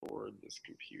this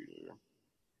computer.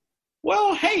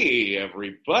 Well, hey,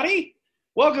 everybody.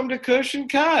 Welcome to Kush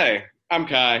and Kai. I'm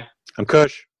Kai. I'm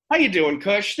Kush. How you doing,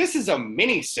 Kush? This is a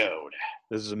mini-sode.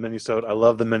 This is a mini-sode. I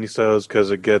love the mini-sodes because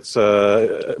it gets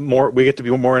more. We get to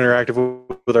be more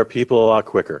interactive with our people a lot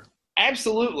quicker.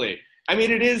 Absolutely. I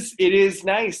mean, it is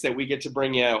nice that we get to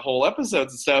bring you whole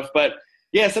episodes and stuff, but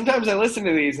yeah, sometimes I listen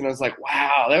to these and I was like,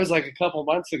 wow, that was like a couple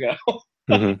months ago.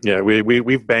 Mm-hmm. Yeah,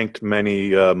 we've banked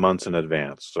many months in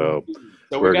advance, so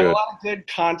we've got a lot of good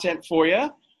content for you.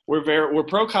 We're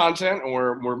pro content, and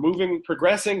we're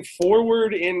progressing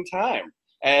forward in time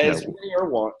as we are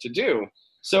wont to do.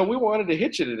 So we wanted to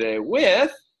hit you today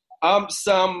with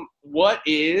some what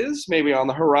is maybe on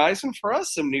the horizon for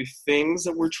us, some new things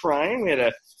that we're trying. We had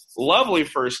a lovely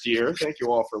first year. Thank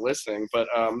you all for listening. But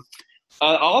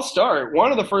I'll start.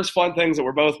 One of the first fun things that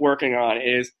we're both working on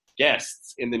is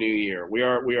guests in the new year. We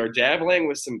are dabbling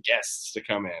with some guests to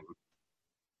come in.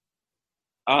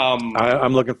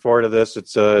 I'm looking forward to this.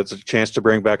 It's a chance to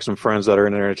bring back some friends that are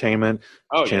in entertainment.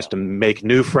 It's a chance to make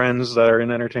new friends that are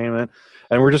in entertainment,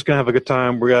 and we're just gonna have a good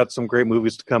time. We got some great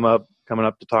movies coming up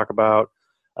to talk about.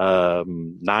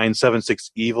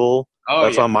 976 Evil.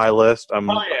 That's on my list.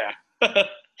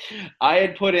 I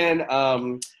had put in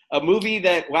a movie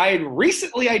that I had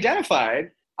recently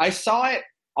identified. I saw it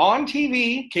on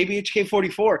TV, KBHK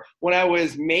 44, when I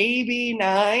was maybe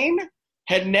 9.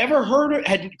 Had never heard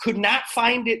it, could not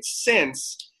find it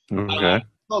since. Okay.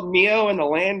 Called Neo and the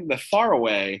Land of the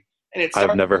Faraway. And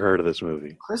I've never heard of this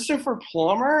movie. Christopher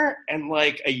Plummer and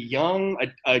like a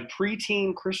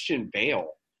preteen Christian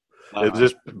Bale. Is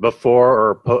this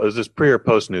before or is this pre or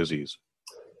post Newsies?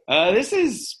 I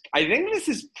think this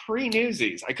is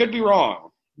pre-Newsies. I could be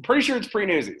wrong. I'm pretty sure it's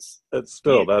pre-Newsies. It's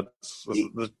still,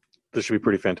 this should be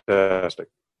pretty fantastic.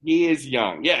 He is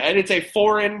young. Yeah, and it's a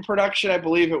foreign production. I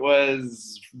believe it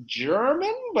was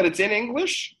German, but it's in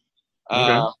English.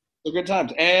 Okay. So good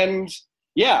times. And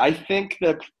yeah, I think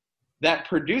that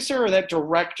producer or that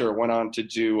director went on to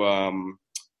do,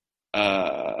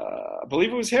 I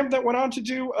believe it was him that went on to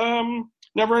do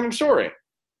Neverending Story.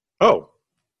 Oh.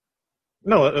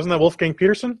 No, isn't that Wolfgang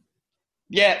Peterson?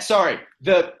 Yeah, sorry.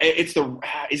 Is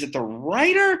it the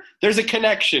writer? There's a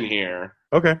connection here.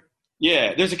 Okay.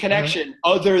 Yeah, there's a connection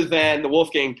other than the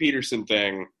Wolfgang Peterson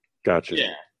thing. Gotcha.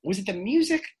 Yeah. Was it the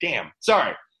music? Damn.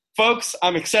 Sorry. Folks,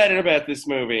 I'm excited about this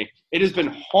movie. It has been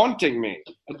haunting me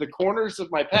at the corners of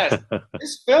my past.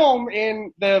 This film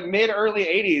in the mid-early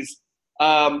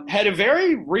 80s had a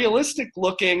very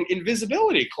realistic-looking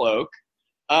invisibility cloak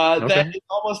that is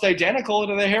almost identical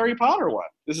to the Harry Potter one.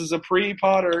 This is a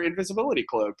pre-Potter invisibility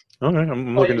cloak. Okay,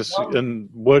 I'm looking to see. And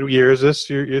what year is this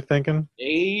you're thinking?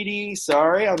 80,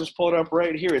 sorry. I'll just pull it up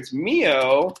right here. It's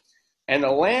Neo and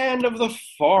the Land of the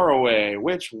Faraway,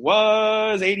 which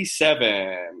was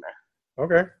 87.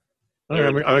 Okay.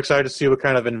 I'm excited to see what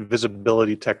kind of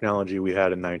invisibility technology we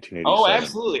had in 1987. Oh,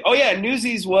 absolutely. Oh, yeah,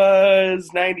 Newsies was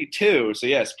 92. So,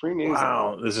 yes, pre-Newsies.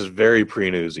 Wow, this is very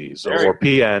pre-Newsies. Or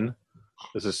PN.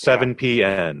 This is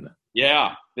 7PN.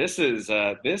 Yeah, this is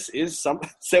something.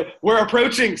 So we're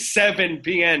approaching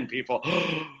 7PN, people.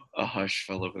 A hush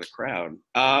fell over the crowd.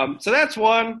 So that's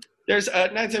one. There's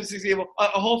 976 Evil,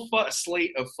 a whole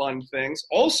slate of fun things.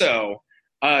 Also,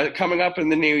 coming up in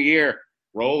the new year,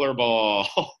 Rollerball.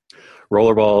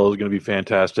 Rollerball is going to be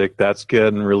fantastic. That's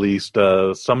getting released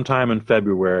sometime in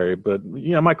February, but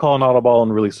I might call an audible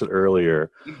and release it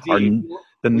earlier.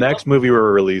 The next movie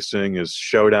we're releasing is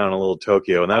Showdown in Little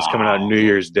Tokyo, and that's coming out New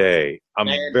Year's Day. I'm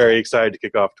very excited to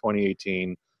kick off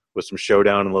 2018 with some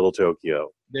Showdown in Little Tokyo.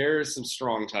 There's some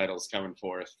strong titles coming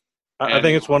forth. I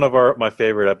think it's one of my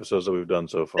favorite episodes that we've done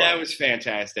so far. That was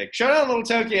fantastic. Showdown in Little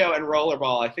Tokyo and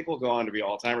Rollerball, I think will go on to be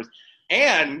all-timers.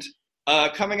 And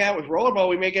coming out with Rollerball,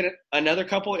 we may get another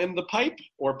couple in the pipe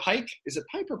or pike. Is it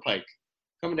pipe or pike?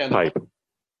 Coming down the pipe.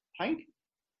 Pike?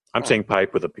 I'm saying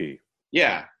pipe with a P.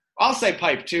 Yeah. I'll say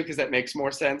pipe, too, because that makes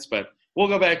more sense, but we'll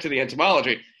go back to the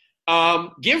entomology.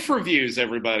 GIF reviews,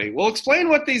 everybody. We'll explain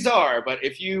what these are, but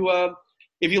if you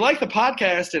like the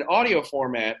podcast in audio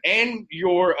format and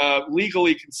you're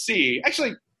legally can see,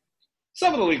 actually,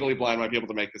 some of the legally blind might be able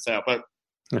to make this out, but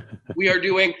we are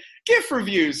doing GIF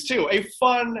reviews, too. A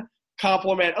fun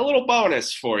compliment, a little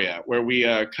bonus for you, where we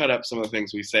cut up some of the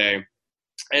things we say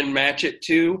and match it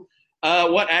to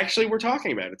what actually we're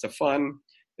talking about.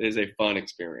 It is a fun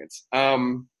experience.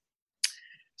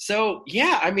 So,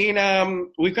 yeah, I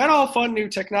mean, we've got all fun new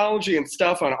technology and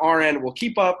stuff on our end. We'll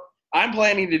keep up. I'm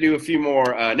planning to do a few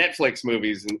more Netflix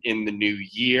movies in the new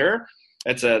year.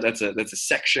 That's a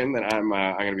section that I'm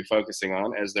going to be focusing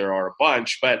on, as there are a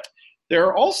bunch. But there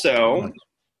are also,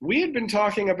 we had been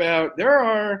talking about, there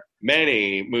are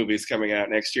many movies coming out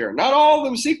next year. Not all of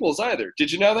them sequels either.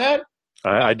 Did you know that?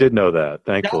 I did know that, Not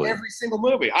thankfully. every single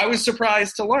movie. I was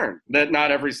surprised to learn that not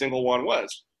every single one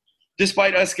was.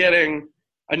 Despite us getting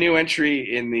a new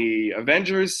entry in the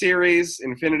Avengers series,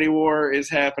 Infinity War is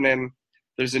happening.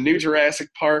 There's a new Jurassic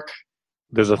Park.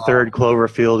 There's a third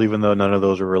Cloverfield, even though none of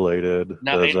those are related.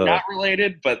 Not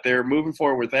related, but they're moving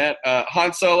forward with that.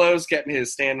 Han Solo's getting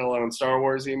his standalone Star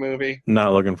Wars-y movie.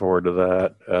 Not looking forward to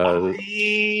that.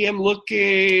 I am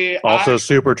looking. Also,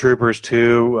 Super Troopers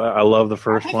 2. I love the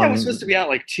first I one. That was supposed to be out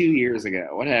like 2 years ago.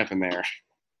 What happened there?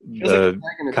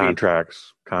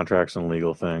 Contracts and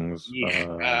legal things.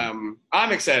 Yeah.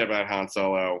 I'm excited about Han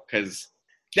Solo because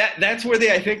that's where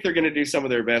I think they're going to do some of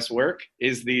their best work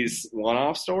is these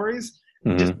one-off stories.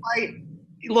 Mm-hmm. Despite,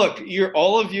 look,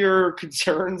 all of your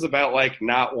concerns about like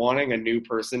not wanting a new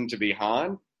person to be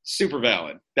Han, super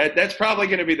valid. That's probably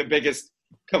going to be the biggest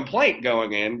complaint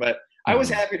going in. But I was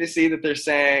happy to see that they're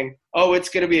saying, "Oh, it's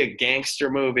going to be a gangster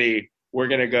movie. We're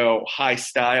going to go high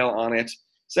style on it."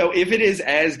 So if it is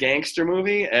as gangster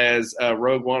movie as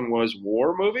Rogue One was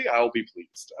war movie, I'll be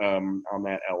pleased on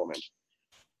that element.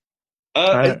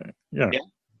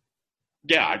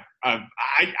 Yeah.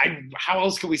 How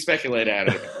else can we speculate out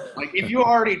of it? Like, if you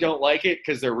already don't like it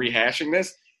because they're rehashing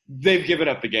this, they've given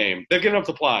up the game. They've given up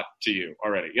the plot to you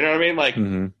already. You know what I mean? Like,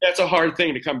 That's a hard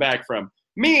thing to come back from.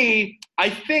 Me,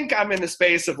 I think I'm in the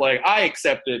space of, like, I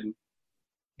accepted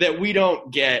that we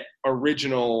don't get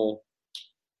original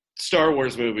Star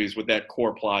Wars movies with that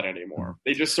core plot anymore.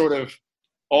 They just sort of,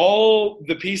 all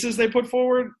the pieces they put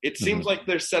forward, it seems like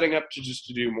they're setting up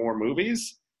to do more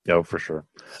movies. Yeah, for sure.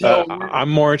 So, I'm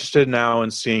more interested now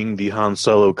in seeing the Han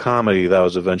Solo comedy that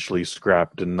was eventually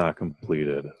scrapped and not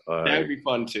completed. That would be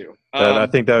fun, too. I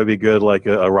think that would be good, like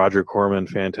a Roger Corman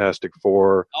Fantastic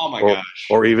Four. Oh, my gosh.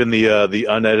 Or even the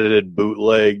unedited,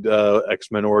 bootlegged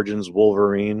X-Men Origins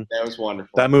Wolverine. That was wonderful.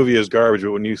 That movie is garbage,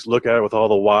 but when you look at it with all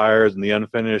the wires and the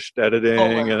unfinished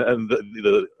editing and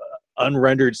the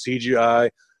unrendered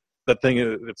CGI, that thing,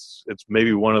 it's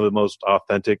maybe one of the most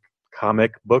authentic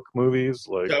comic book movies.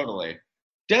 Like, totally.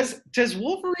 Does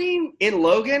Wolverine in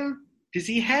Logan, does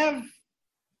he have,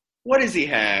 what does he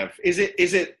have? Is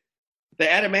it the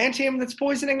adamantium that's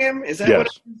poisoning him? Is that what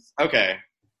it is? Okay.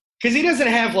 Because he doesn't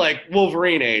have like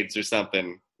Wolverine AIDS or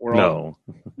something. No,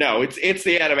 it's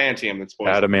the adamantium that's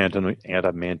poisoning.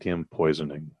 Adamantium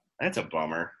poisoning. That's a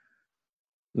bummer.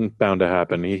 Bound to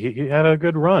happen. He had a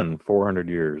good run, 400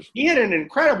 years. He had an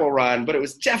incredible run, but it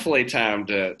was definitely time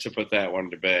to put that one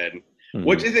to bed.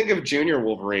 What do you think of Junior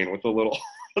Wolverine with the little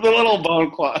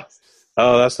bone claws?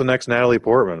 Oh, that's the next Natalie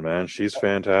Portman, man. She's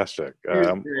fantastic.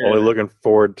 I'm only looking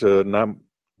forward to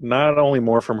not only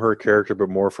more from her character, but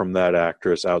more from that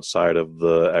actress outside of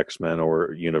the X-Men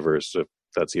or universe, if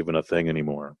that's even a thing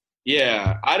anymore.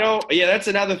 Yeah, that's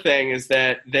another thing is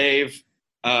that they've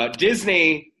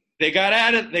Disney. They got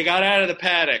out of the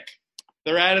paddock.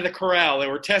 They're out of the corral. They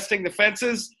were testing the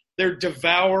fences. They're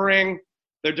devouring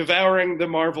the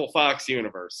Marvel Fox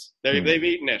universe. They've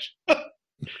eaten it.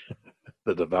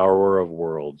 The devourer of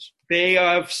worlds. They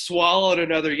have swallowed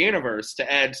another universe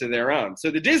to add to their own. So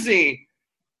the Disney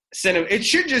it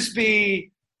should just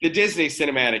be the Disney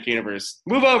Cinematic Universe.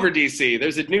 Move over, DC.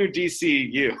 There's a new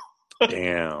DCU.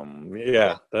 Damn.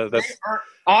 Yeah. That's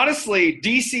honestly,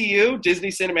 DCU, Disney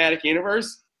Cinematic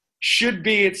Universe, should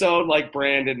be its own like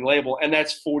brand and label, and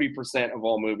that's 40% of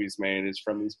all movies made is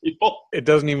from these people. It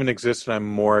doesn't even exist, and I'm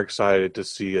more excited to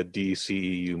see a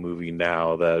DCEU movie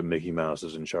now that Mickey Mouse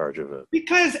is in charge of it.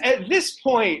 Because at this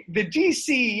point, the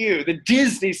DCEU, the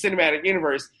Disney Cinematic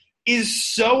Universe,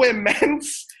 is so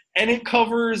immense, and it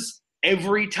covers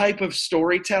every type of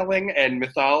storytelling and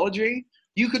mythology.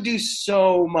 You could do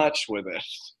so much with it.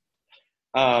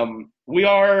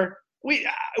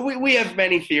 We have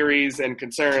many theories and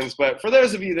concerns, but for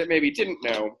those of you that maybe didn't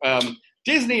know,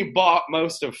 Disney bought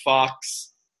most of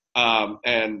Fox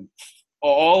and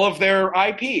all of their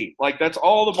IP. Like, that's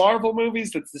all the Marvel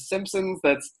movies, that's The Simpsons,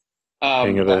 that's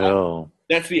King of the Hill.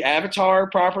 That's the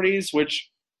Avatar properties, which,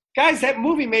 guys, that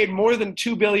movie made more than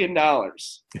 $2 billion.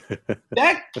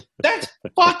 That's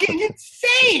fucking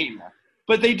insane!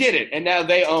 But they did it, and now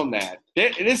they own that.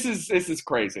 This is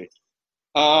crazy.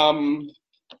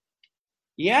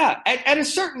 Yeah, at a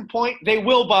certain point, they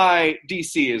will buy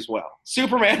DC as well.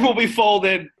 Superman will be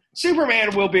folded.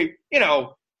 Superman will be, I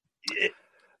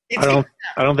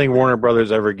don't think Warner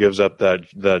Brothers ever gives up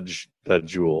that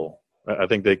jewel. I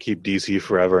think they keep DC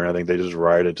forever, and I think they just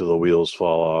ride it till the wheels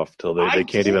fall off, till they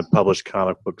can't even publish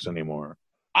comic books anymore.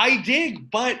 I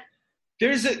dig, but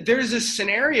there's a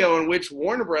scenario in which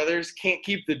Warner Brothers can't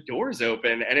keep the doors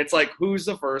open, and it's like, who's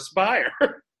the first buyer?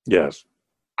 Yes.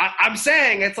 I'm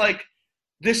saying it's like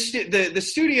the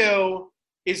studio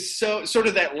is so sort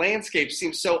of that landscape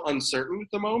seems so uncertain at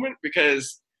the moment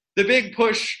because the big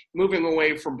push moving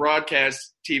away from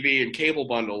broadcast TV and cable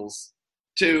bundles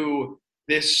to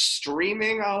this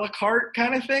streaming a la carte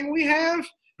kind of thing we have.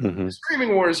 Mm-hmm. The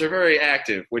streaming wars are very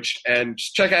active, and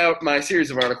check out my series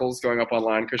of articles going up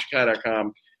online,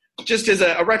 christiankai.com, just as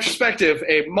a retrospective,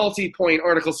 a multi-point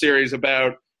article series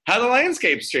about how the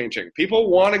landscape's changing. People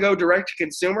want to go direct to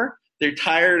consumer. They're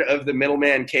tired of the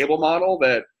middleman cable model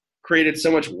that created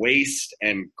so much waste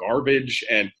and garbage,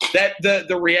 and that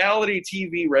the reality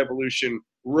TV revolution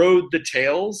rode the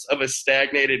tails of a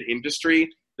stagnated industry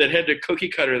that had to cookie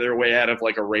cutter their way out of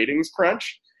like a ratings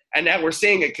crunch. And now we're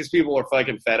seeing it because people are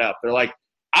fucking fed up. They're like,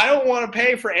 I don't want to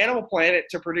pay for Animal Planet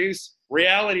to produce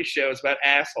reality shows about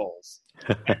assholes.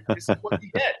 This is what you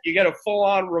get. You get a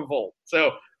full-on revolt.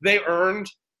 So they earned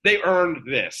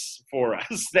this for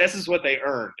us. This is what they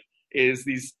earned, is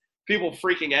these people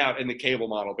freaking out and the cable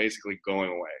model basically going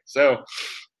away. So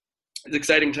it's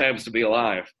exciting times to be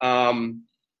alive.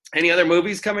 Any other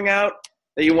movies coming out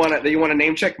that you want to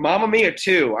name check? Mamma Mia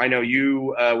 2. I know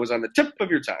you was on the tip of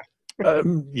your tongue.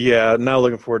 Yeah, now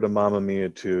looking forward to Mamma Mia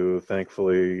 2.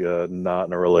 Thankfully, not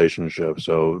in a relationship,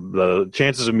 so the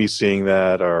chances of me seeing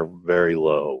that are very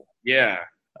low. Yeah,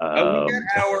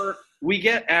 we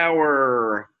get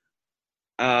our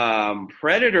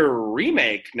Predator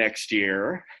remake next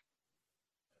year.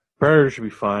 Predator should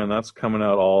be fine. That's coming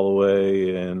out all the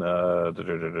way in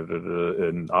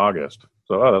August.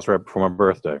 So that's right before my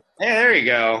birthday. Yeah, there you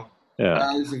go. Yeah,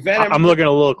 I'm looking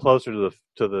a little closer to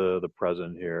the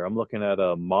present here. I'm looking at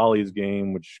Molly's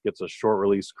Game, which gets a short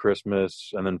release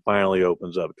Christmas, and then finally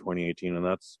opens up 2018, and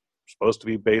that's supposed to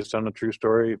be based on a true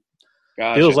story.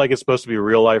 Gotcha. Feels like it's supposed to be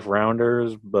real life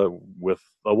Rounders, but with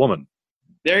a woman.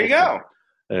 There you go.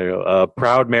 There you go.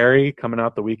 Proud Mary coming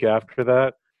out the week after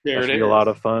that. That should be a lot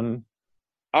of fun.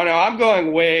 Oh no, I'm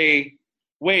going way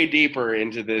deeper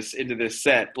into this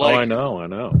set. Like, I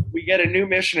know. We get a new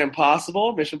Mission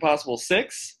Impossible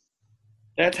 6.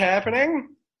 That's happening.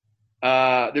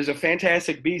 There's a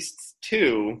Fantastic Beasts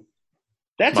 2.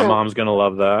 My mom's going to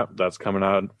love that. That's coming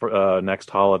out for, next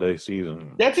holiday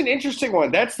season. That's an interesting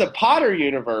one. That's the Potter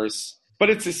universe, but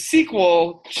it's a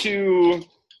sequel to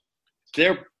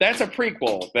that's a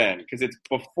prequel then, because it's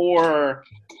before.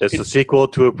 It's a sequel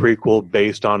to a prequel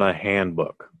based on a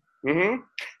handbook. Mm-hmm.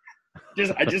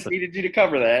 I just needed you to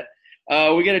cover that.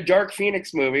 We get a Dark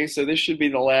Phoenix movie, so this should be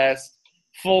the last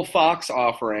full Fox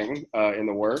offering in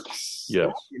the works.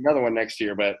 Yes. Another one next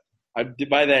year, but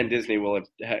by then Disney will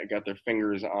have got their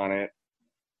fingers on it.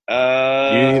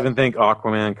 Do you even think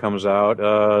Aquaman comes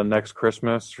out next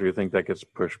Christmas, or do you think that gets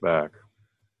pushed back?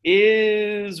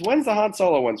 When's the Han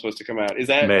Solo one supposed to come out? Is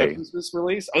that May. A Christmas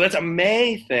release? Oh, that's a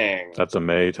May thing. That's a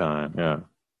May time, yeah.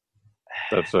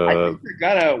 That's I think they're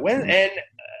gonna and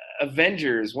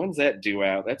Avengers, when's that due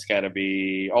out? That's got to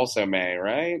be also May,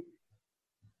 right?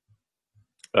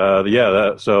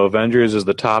 So Avengers is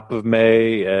the top of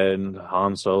May, and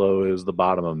Han Solo is the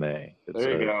bottom of May.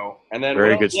 There you go. And then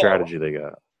very good strategy they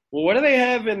got. Well, what do they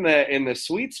have in the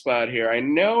sweet spot here? I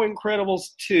know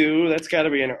Incredibles 2. That's got to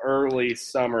be an early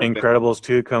summer. Incredibles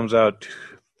 2 comes out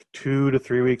 2 to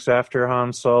 3 weeks after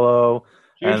Han Solo.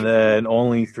 And then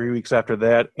only 3 weeks after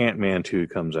that, Ant-Man 2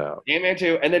 comes out. Ant-Man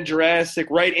 2. And then Jurassic,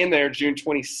 right in there, June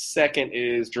 22nd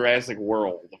is Jurassic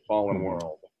World, The Fallen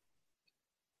World.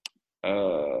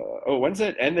 When's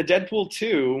it? And the Deadpool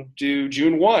 2 due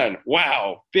June 1.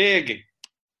 Wow. Big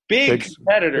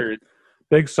competitors.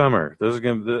 Big summer. This is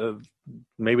going to be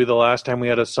maybe the last time we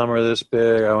had a summer this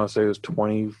big. I want to say it was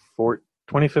 2015,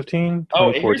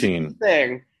 2014. Here's the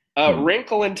thing.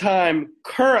 Wrinkle in Time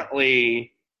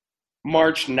currently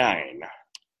March 9.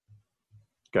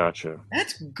 Gotcha.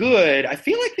 That's good. I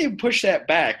feel like they pushed that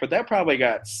back, but that probably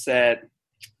got set.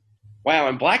 Wow,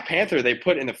 and Black Panther they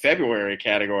put in the February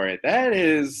category. That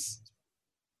is...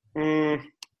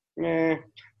 Anyway.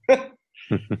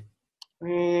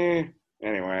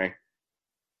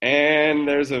 And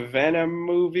there's a Venom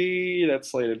movie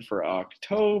that's slated for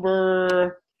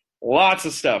October. Lots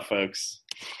of stuff, folks.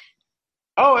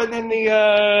 Oh, and then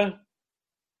the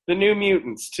New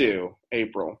Mutants, too,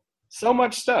 April. So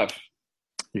much stuff.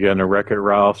 You got a Wreck-It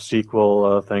Ralph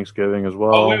sequel Thanksgiving as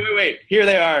well. Oh, wait. Here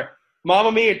they are.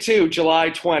 Mamma Mia 2, July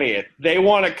 20th. They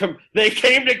They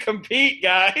came to compete,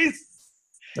 guys.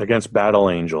 Against Battle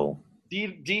Angel.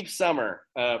 Deep summer.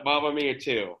 Mamma Mia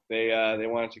 2. They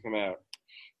wanted to come out.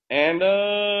 And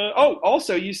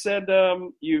also you said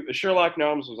Sherlock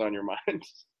Gnomes was on your mind.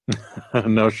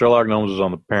 No, Sherlock Gnomes is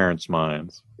on the parents'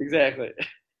 minds. Exactly.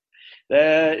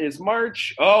 That is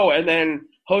March. Oh, and then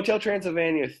Hotel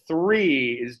Transylvania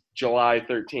 3 is July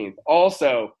 13th.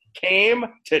 Also, Came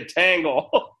to Tangle.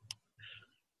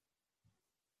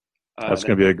 That's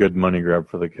going to be a good money grab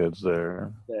for the kids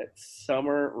there. That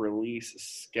summer release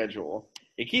schedule.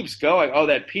 It keeps going. Oh,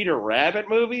 that Peter Rabbit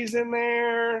movie's in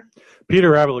there.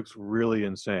 Peter Rabbit looks really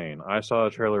insane. I saw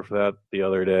a trailer for that the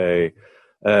other day,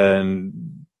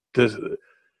 and this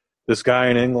guy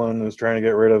in England who's trying to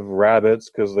get rid of rabbits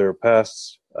because they're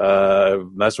pests,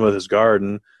 messing with his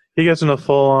garden. He gets in a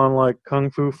full-on like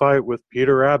kung fu fight with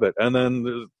Peter Rabbit, and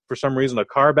then for some reason a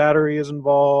car battery is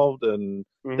involved, and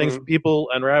things, people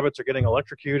and rabbits are getting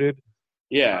electrocuted.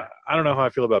 Yeah, I don't know how I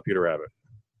feel about Peter Rabbit.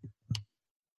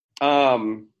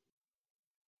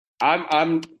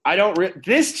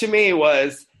 This to me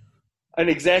was an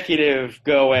executive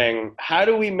going, how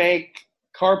do we make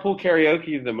Carpool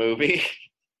Karaoke the movie?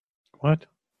 What?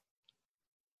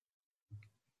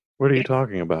 What are you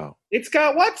talking about? It's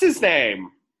got, what's his name?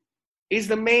 He's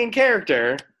the main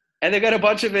character, and they've got a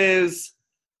bunch of his,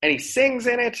 and he sings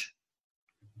in it.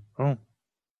 Oh.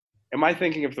 Am I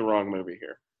thinking of the wrong movie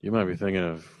here? You might be thinking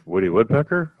of Woody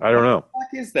Woodpecker? I don't know. What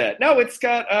the fuck is that? No, it's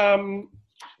got,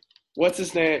 what's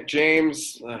his name?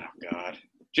 James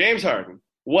Harden.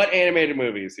 What animated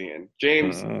movie is he in?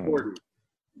 James Corden.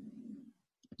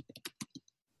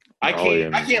 I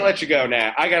can't let you go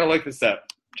now. I gotta look this up.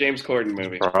 James Corden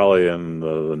movie. Probably in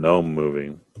the Gnome movie.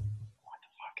 What the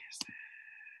fuck is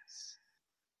this?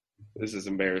 This is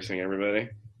embarrassing, everybody.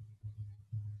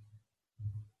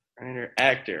 Writer,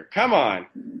 actor. Come on.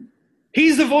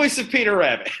 He's the voice of Peter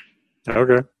Rabbit.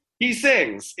 Okay. He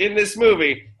sings in this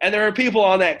movie, and there are people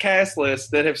on that cast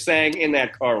list that have sang in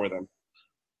that car with him.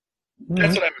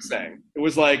 That's what I was saying. It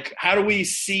was like, how do we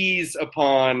seize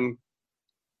upon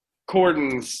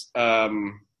Corden's?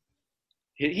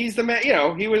 He's the man. You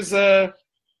know, he was the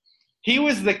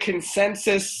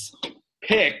consensus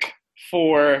pick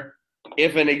for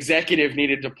if an executive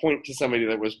needed to point to somebody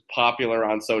that was popular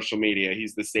on social media.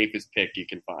 He's the safest pick you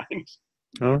can find.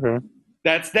 Okay.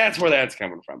 That's where that's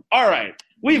coming from. All right,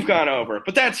 we've gone over it,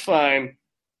 but that's fine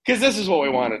because this is what we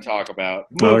want to talk about.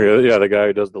 Okay, yeah, the guy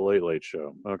who does the Late Late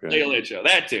Show. Okay. Late Late Show.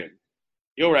 That dude.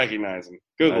 You'll recognize him.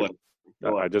 Google it.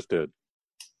 I just did.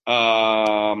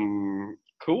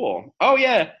 Cool. Oh,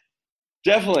 yeah.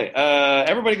 Definitely.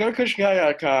 Everybody go to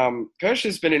CushGuy.com. Kush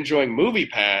has been enjoying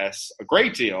MoviePass a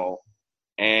great deal.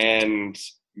 And,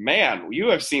 man, you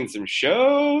have seen some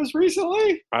shows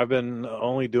recently? I've been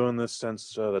only doing this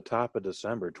since the top of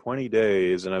December, 20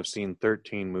 days, and I've seen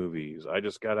 13 movies. I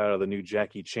just got out of the new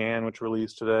Jackie Chan, which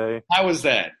released today. How was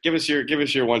that? Give us your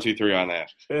 1, 2, 3 on that.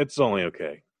 It's only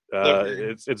okay.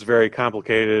 It's very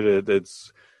complicated.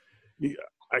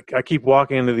 I keep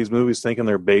walking into these movies thinking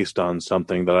they're based on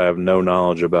something that I have no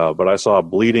knowledge about. But I saw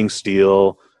Bleeding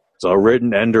Steel. It's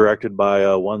written and directed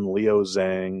by one Leo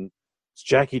Zhang. It's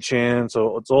Jackie Chan,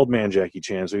 so it's old man Jackie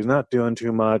Chan, so he's not doing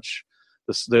too much.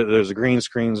 There's green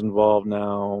screens involved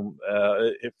now.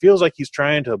 It feels like he's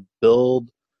trying to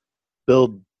build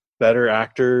better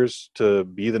actors to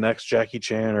be the next Jackie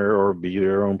Chan or be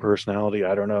their own personality.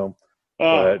 I don't know,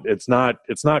 but it's not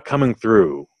coming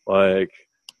through. Like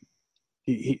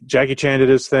Jackie Chan did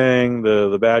his thing.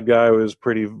 The bad guy was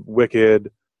pretty wicked.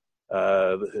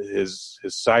 His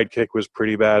sidekick was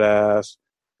pretty badass.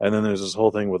 And then there's this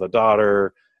whole thing with a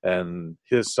daughter and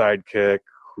his sidekick,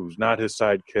 who's not his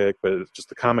sidekick, but it's just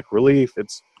the comic relief.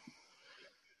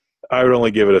 I would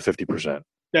only give it a 50%.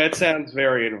 That sounds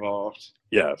very involved.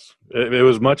 Yes. It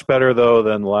was much better, though,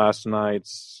 than last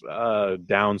night's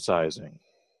Downsizing.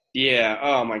 Yeah.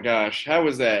 Oh, my gosh. How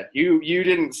was that? You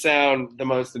didn't sound the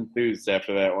most enthused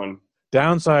after that one.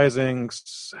 Downsizing,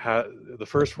 the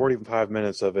first 45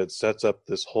 minutes of it sets up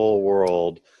this whole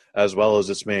world as well as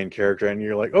its main character, and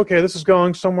you're like, okay, this is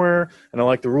going somewhere, and I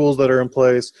like the rules that are in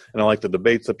place, and I like the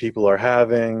debates that people are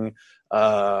having.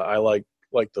 I like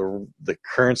the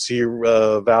currency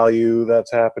value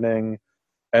that's happening,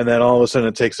 and then all of a sudden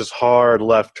it takes this hard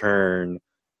left turn,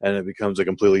 and it becomes a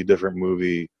completely different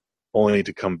movie, only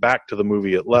to come back to the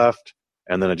movie it left,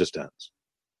 and then it just ends.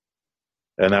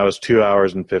 And that was 2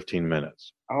 hours and 15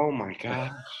 minutes. Oh my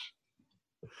gosh.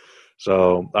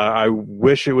 So I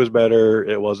wish it was better.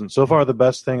 It wasn't. So far, the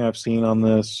best thing I've seen on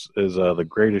this is The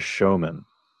Greatest Showman.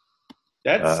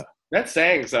 That's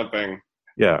saying something.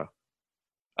 Yeah.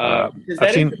 Because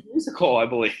that is a musical, I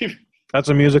believe. That's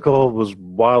a musical. Was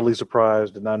wildly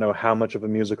surprised. Did not know how much of a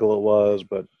musical it was,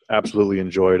 but absolutely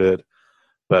enjoyed it.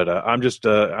 But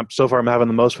so far I'm having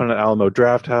the most fun at Alamo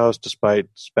Drafthouse, despite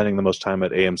spending the most time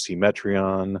at AMC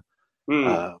Metreon.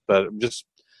 But just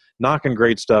knocking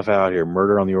great stuff out here.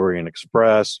 Murder on the Orient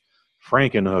Express,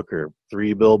 Frankenhooker,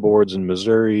 Three Billboards in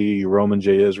Missouri, Roman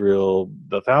J. Israel,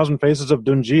 The Thousand Faces of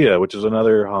Dunjia, which is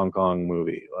another Hong Kong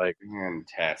movie. Like,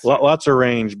 fantastic. Lots of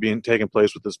range being taking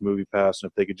place with this Movie Pass, and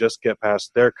if they could just get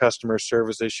past their customer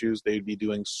service issues, they'd be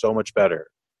doing so much better.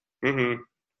 Mm-hmm.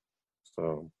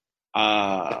 So, but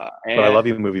I love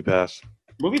you, Movie Pass.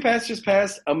 Movie Pass just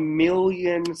passed 1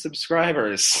 million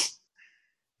subscribers.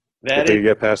 If they could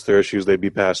get past their issues, they'd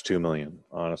be past 2 million.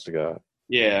 Honest to God.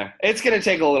 Yeah, it's going to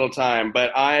take a little time,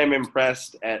 but I am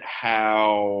impressed at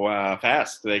how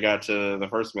fast they got to the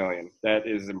first million. That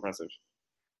is impressive.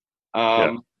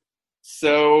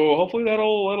 So hopefully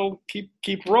that'll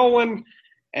keep rolling,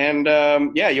 and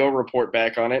you'll report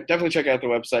back on it. Definitely check out the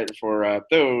website for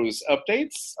those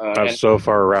updates. I've so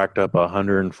far racked up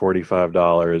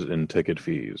 $145 in ticket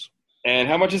fees. And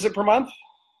how much is it per month?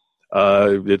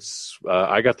 It's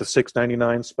I got the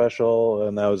 $6.99 special,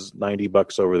 and that was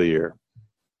 $90 over the year.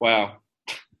 Wow.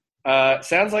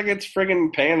 Sounds like it's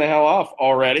friggin' paying the hell off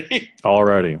already.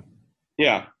 Already.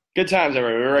 Yeah. Good times,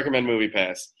 everybody. We recommend Movie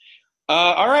Pass.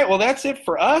 All right. Well, that's it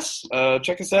for us.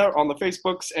 Check us out on the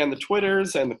Facebooks and the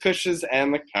Twitters and the Kushes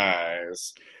and the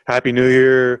Kais. Happy New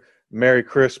Year. Merry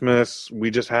Christmas. We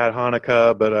just had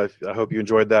Hanukkah, but I hope you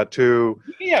enjoyed that too.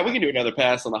 Yeah, we can do another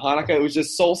pass on the Hanukkah. It was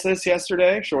just solstice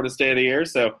yesterday, shortest day of the year.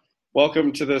 So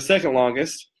welcome to the second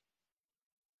longest.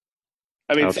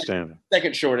 I mean,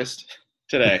 second shortest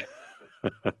today.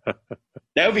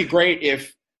 That would be great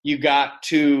if you got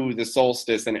to the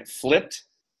solstice and it flipped.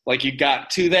 Like you got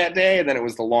to that day and then it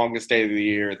was the longest day of the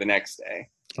year the next day.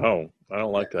 Oh, I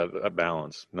don't like that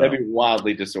balance. No. That'd be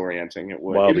wildly disorienting. It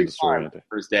would. Wildly disorienting.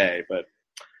 First day, but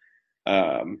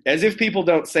as if people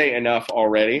don't say enough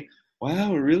already.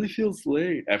 Wow, it really feels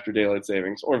late after daylight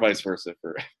savings, or vice versa.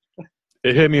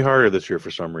 It hit me harder this year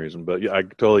for some reason, but yeah, I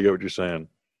totally get what you're saying.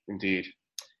 Indeed.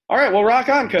 All right, well, rock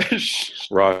on, Kush.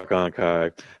 Rock on,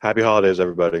 Kai. Happy holidays,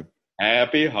 everybody.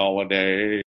 Happy holidays.